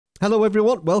Hello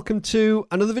everyone, welcome to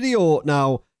another video.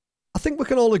 Now, I think we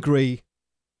can all agree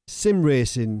sim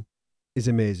racing is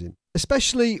amazing,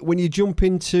 especially when you jump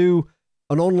into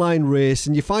an online race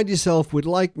and you find yourself with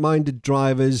like-minded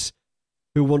drivers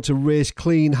who want to race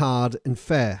clean, hard and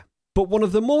fair. But one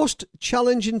of the most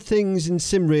challenging things in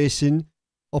sim racing,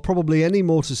 or probably any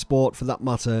motorsport for that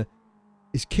matter,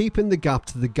 is keeping the gap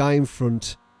to the guy in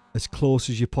front as close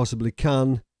as you possibly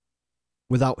can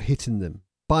without hitting them.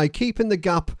 By keeping the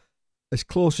gap as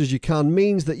close as you can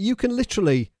means that you can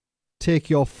literally take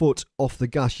your foot off the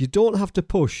gas. You don't have to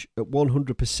push at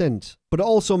 100%. But it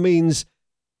also means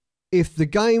if the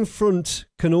guy in front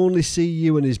can only see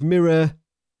you in his mirror,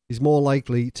 he's more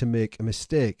likely to make a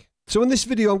mistake. So in this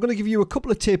video, I'm going to give you a couple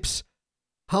of tips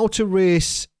how to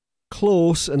race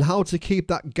close and how to keep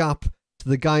that gap to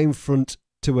the guy in front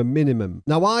to a minimum.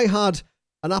 Now, I had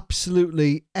an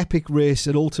absolutely epic race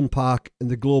at Oulton Park in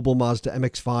the Global Mazda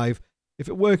MX-5. If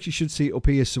it works, you should see it up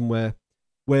here somewhere,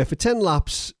 where for 10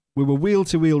 laps, we were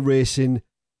wheel-to-wheel racing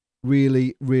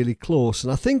really, really close.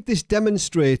 And I think this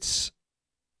demonstrates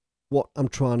what I'm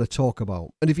trying to talk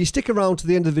about. And if you stick around to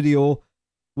the end of the video,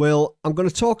 well, I'm going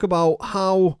to talk about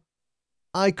how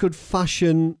I could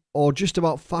fashion, or just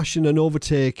about fashion, an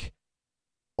overtake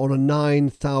on a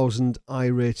 9,000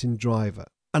 iRacing driver.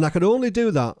 And I could only do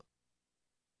that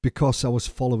because I was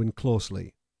following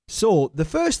closely. So the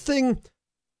first thing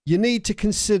you need to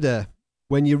consider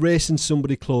when you're racing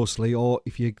somebody closely, or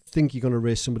if you think you're going to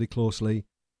race somebody closely,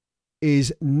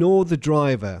 is know the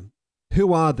driver.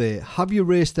 Who are they? Have you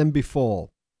raced them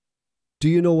before? Do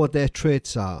you know what their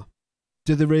traits are?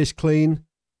 Do they race clean,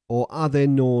 or are they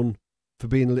known for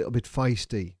being a little bit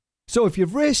feisty? So if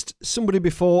you've raced somebody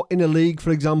before in a league,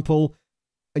 for example,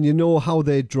 and you know how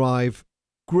they drive,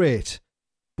 great.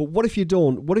 But what if you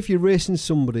don't? What if you're racing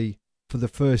somebody for the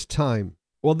first time?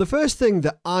 Well, the first thing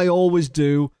that I always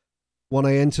do when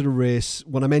I enter a race,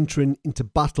 when I'm entering into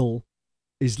battle,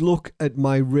 is look at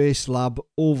my Race Lab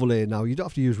overlay. Now, you don't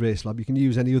have to use Race Lab. You can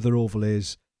use any other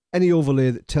overlays. Any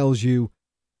overlay that tells you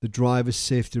the driver's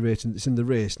safety rating that's in the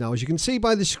race. Now, as you can see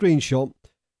by the screenshot,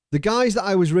 the guys that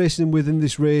I was racing with in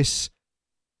this race,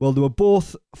 well, they were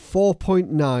both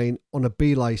 4.9 on a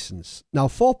B license. Now,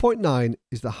 4.9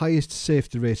 is the highest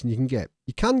safety rating you can get.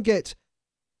 You can get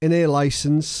an A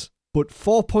license, but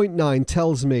 4.9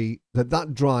 tells me that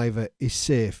that driver is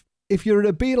safe. If you're at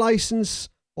a B license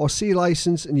or C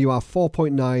license and you are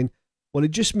 4.9, well,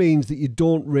 it just means that you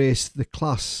don't race the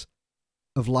class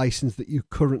of license that you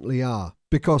currently are.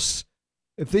 Because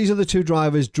if these other two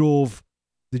drivers drove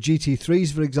the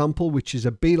GT3s, for example, which is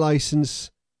a B license,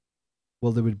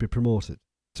 well, they would be promoted.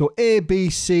 So A, B,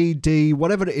 C, D,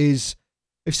 whatever it is,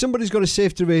 if somebody's got a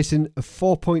safety rating of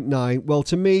 4.9, well,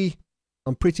 to me,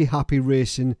 I'm pretty happy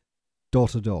racing door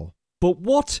to door. But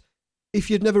what if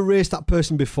you'd never raced that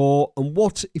person before, and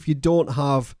what if you don't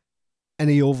have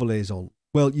any overlays on?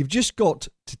 Well, you've just got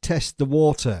to test the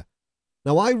water.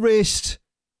 Now, I raced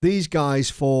these guys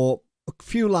for a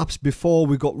few laps before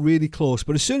we got really close,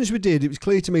 but as soon as we did, it was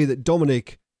clear to me that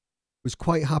Dominic was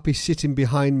quite happy sitting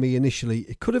behind me initially.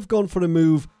 It could have gone for a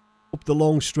move up the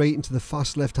long straight into the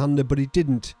fast left-hander, but he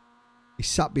didn't. He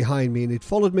sat behind me and he'd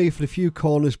followed me for a few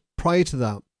corners prior to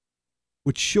that,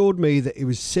 which showed me that he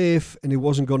was safe and he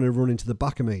wasn't going to run into the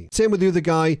back of me. Same with the other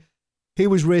guy. He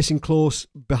was racing close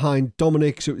behind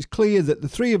Dominic, so it was clear that the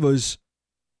three of us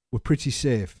were pretty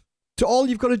safe. So all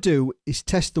you've got to do is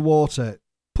test the water.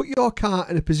 Put your car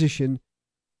in a position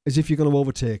as if you're going to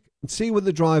overtake and see what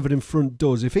the driver in front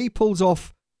does. If he pulls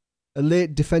off a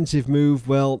late defensive move,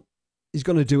 well, he's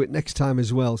going to do it next time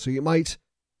as well. So you might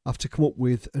have to come up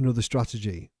with another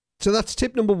strategy. So that's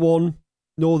tip number one.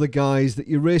 Know the guys that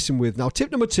you're racing with. Now,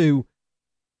 tip number two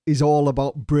is all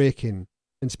about braking,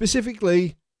 and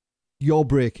specifically your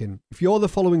braking. If you're the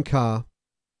following car,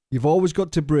 you've always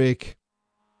got to brake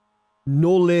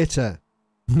no later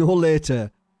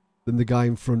than the guy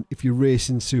in front if you're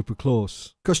racing super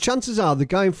close. Because chances are the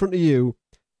guy in front of you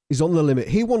is on the limit.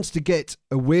 He wants to get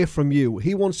away from you.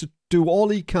 He wants to do all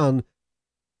he can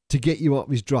to get you out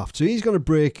of his draft. So he's going to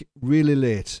brake really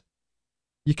late.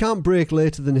 You can't brake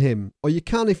later than him, or you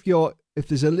can if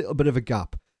there's a little bit of a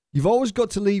gap. You've always got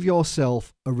to leave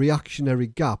yourself a reactionary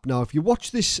gap. Now, if you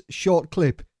watch this short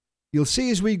clip, you'll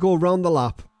see as we go around the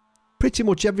lap, pretty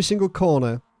much every single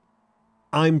corner,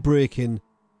 I'm braking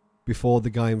before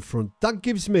the guy in front. That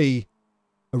gives me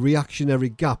a reactionary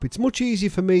gap. It's much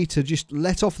easier for me to just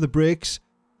let off the brakes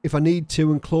if I need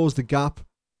to and close the gap,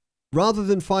 rather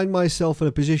than find myself in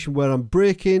a position where I'm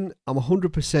braking, I'm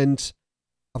 100%,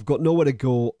 I've got nowhere to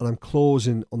go, and I'm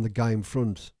closing on the guy in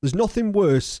front. There's nothing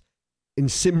worse in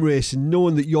sim racing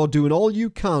knowing that you're doing all you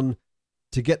can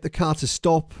to get the car to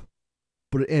stop,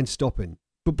 but it ain't stopping.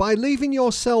 But by leaving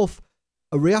yourself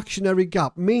a reactionary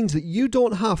gap means that you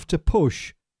don't have to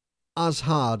push as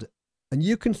hard, and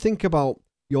you can think about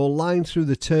your line through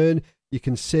the turn. You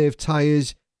can save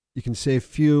tyres, you can save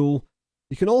fuel.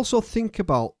 You can also think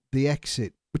about the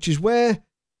exit, which is where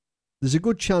there's a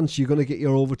good chance you're going to get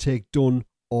your overtake done,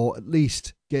 or at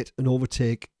least get an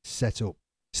overtake set up.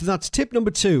 So that's tip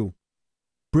number 2.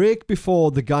 Brake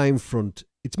before the guy in front.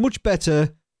 It's much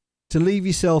better to leave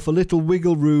yourself a little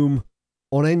wiggle room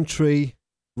on entry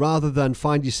rather than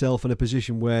find yourself in a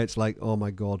position where it's like, oh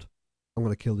my God, I'm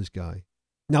going to kill this guy.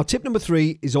 Now, tip number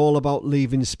 3 is all about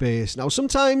leaving space. Now,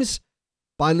 sometimes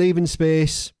by leaving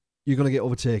space, you're going to get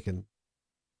overtaken.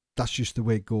 That's just the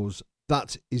way it goes.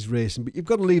 That is racing, but you've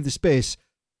got to leave the space.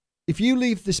 If you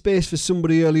leave the space for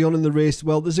somebody early on in the race,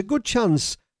 well, there's a good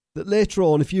chance that later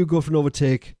on, if you go for an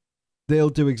overtake, they'll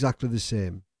do exactly the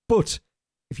same. But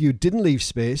if you didn't leave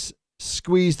space,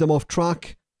 squeeze them off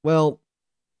track, well,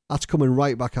 that's coming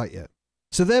right back at you.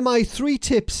 So they're my 3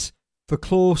 tips for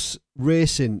close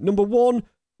racing. Number 1,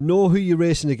 know who you're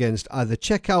racing against. Either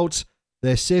check out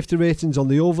their safety ratings on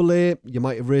the overlay. You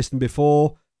might have raced them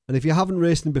before. And if you haven't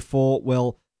raced them before,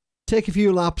 well, take a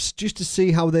few laps just to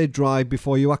see how they drive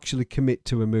before you actually commit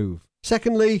to a move.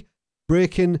 Secondly,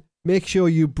 braking. Make sure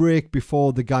you brake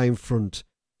before the guy in front.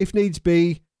 If needs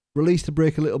be, release the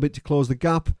brake a little bit to close the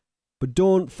gap, but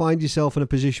don't find yourself in a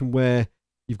position where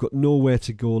you've got nowhere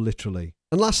to go, literally.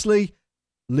 And lastly,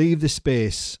 leave the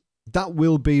space. That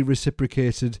will be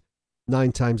reciprocated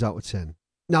 9 times out of 10.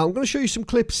 Now, I'm going to show you some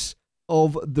clips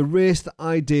of the race that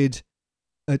I did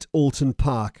at Alton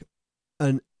Park.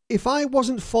 And if I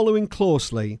wasn't following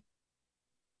closely,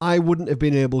 I wouldn't have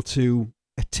been able to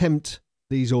attempt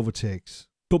these overtakes.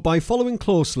 But by following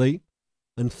closely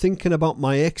and thinking about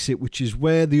my exit, which is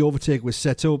where the overtake was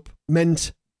set up,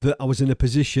 meant that I was in a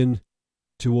position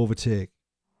to overtake.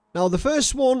 Now, the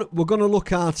first one we're going to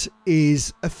look at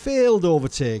is a failed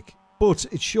overtake, but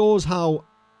it shows how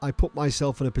I put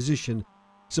myself in a position.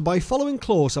 So by following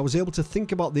close, I was able to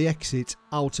think about the exit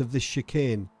out of this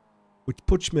chicane, which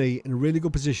puts me in a really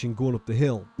good position going up the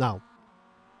hill. Now,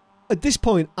 at this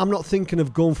point, I'm not thinking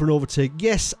of going for an overtake.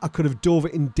 Yes, I could have dove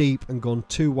it in deep and gone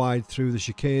too wide through the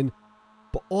chicane,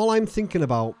 but all I'm thinking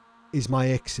about is my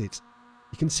exit.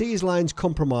 You can see his line's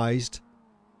compromised.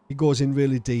 He goes in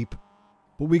really deep,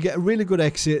 but we get a really good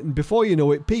exit, and before you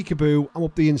know it, peekaboo, I'm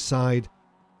up the inside,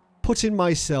 putting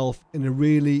myself in a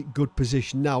really good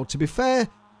position. Now, to be fair,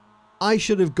 I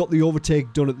should have got the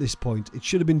overtake done at this point. It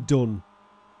should have been done,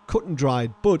 cut and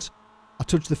dried, but I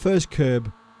touched the first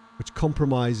curb, which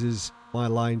compromises my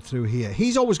line through here.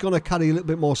 He's always going to carry a little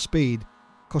bit more speed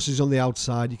because he's on the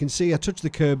outside. You can see I touched the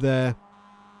curb there,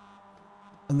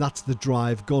 and that's the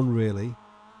drive gone, really.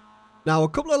 Now, a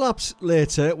couple of laps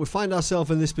later, we find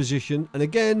ourselves in this position, and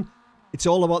again, it's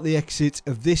all about the exit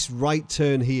of this right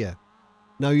turn here.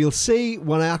 Now, you'll see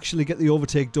when I actually get the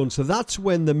overtake done, so that's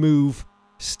when the move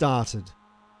started.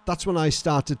 That's when I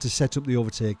started to set up the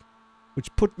overtake,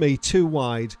 which put me too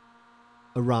wide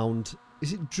around.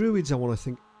 Is it Druids? I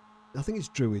think it's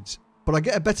Druids. But I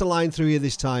get a better line through here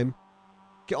this time.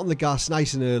 Get on the gas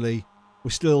nice and early.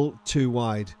 We're still too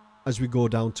wide as we go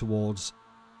down towards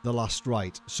the last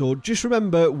right. So just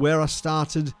remember where I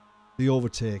started the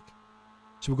overtake.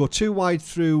 So we go too wide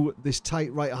through this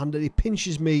tight right-hander. He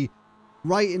pinches me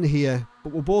right in here,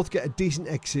 but we'll both get a decent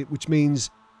exit, which means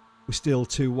we're still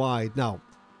too wide. Now,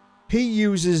 he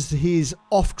uses his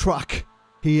off-track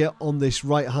here on this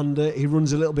right-hander. He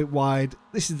runs a little bit wide.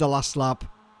 This is the last lap.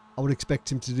 I would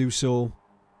expect him to do so.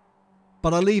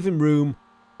 But I leave him room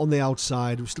on the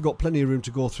outside. We've still got plenty of room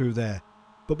to go through there.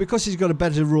 But because he's got a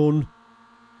better run,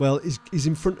 well, he's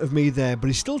in front of me there. But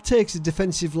he still takes a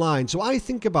defensive line. So I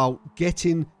think about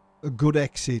getting a good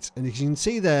exit. And as you can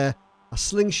see there, I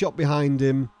slingshot behind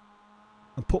him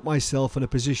and put myself in a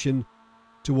position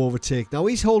to overtake. Now,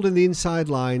 he's holding the inside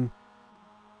line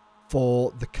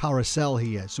for the carousel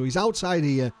here. So he's outside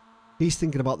here. He's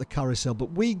thinking about the carousel.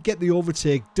 But we get the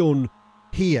overtake done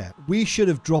here. We should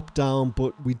have dropped down,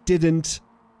 but we didn't.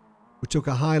 We took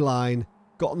a high line,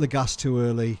 got on the gas too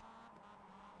early,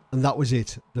 and that was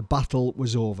it. The battle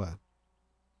was over.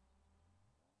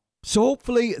 So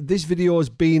hopefully this video has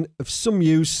been of some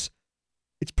use.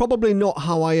 It's probably not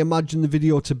how I imagine the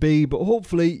video to be, but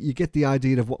hopefully you get the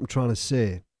idea of what I'm trying to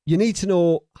say. You need to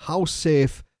know how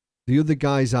safe the other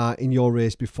guys are in your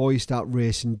race before you start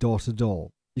racing door to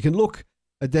door. You can look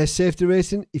at their safety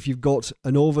rating if you've got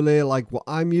an overlay like what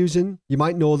I'm using. You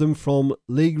might know them from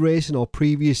league racing or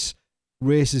previous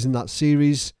races in that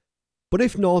series. But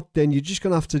if not, then you're just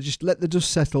going to have to just let the dust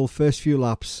settle first few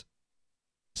laps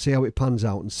see how it pans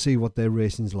out and see what their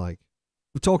racing's like.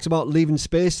 We've talked about leaving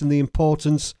space and the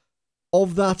importance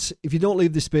of that. If you don't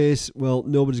leave the space, well,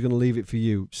 nobody's going to leave it for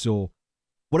you. So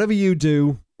whatever you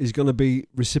do is going to be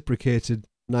reciprocated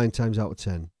 9 times out of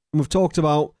 10. And we've talked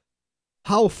about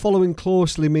how following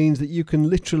closely means that you can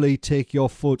literally take your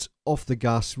foot off the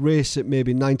gas, race at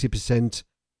maybe 90%,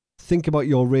 think about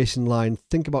your racing line,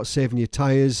 think about saving your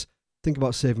tyres, think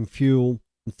about saving fuel,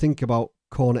 and think about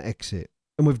corner exit.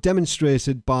 And we've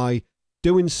demonstrated by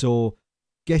doing so,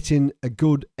 getting a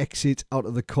good exit out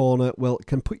of the corner, well, it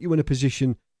can put you in a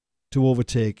position to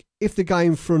overtake. If the guy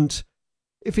in front,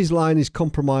 if his line is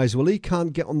compromised, well, he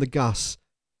can't get on the gas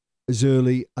as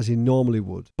early as he normally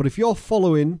would. But if you're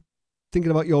following,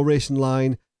 thinking about your racing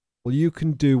line, well, you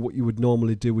can do what you would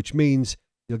normally do, which means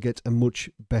you'll get a much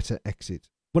better exit.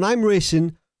 When I'm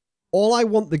racing, all I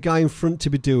want the guy in front to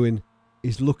be doing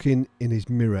is looking in his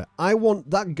mirror. I want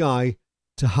that guy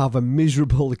to have a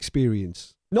miserable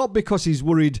experience. Not because he's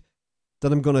worried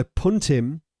that I'm going to punt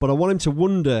him, but I want him to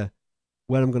wonder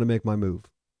where I'm going to make my move.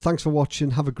 Thanks for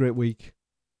watching. Have a great week.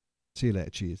 See you later.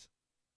 Cheers.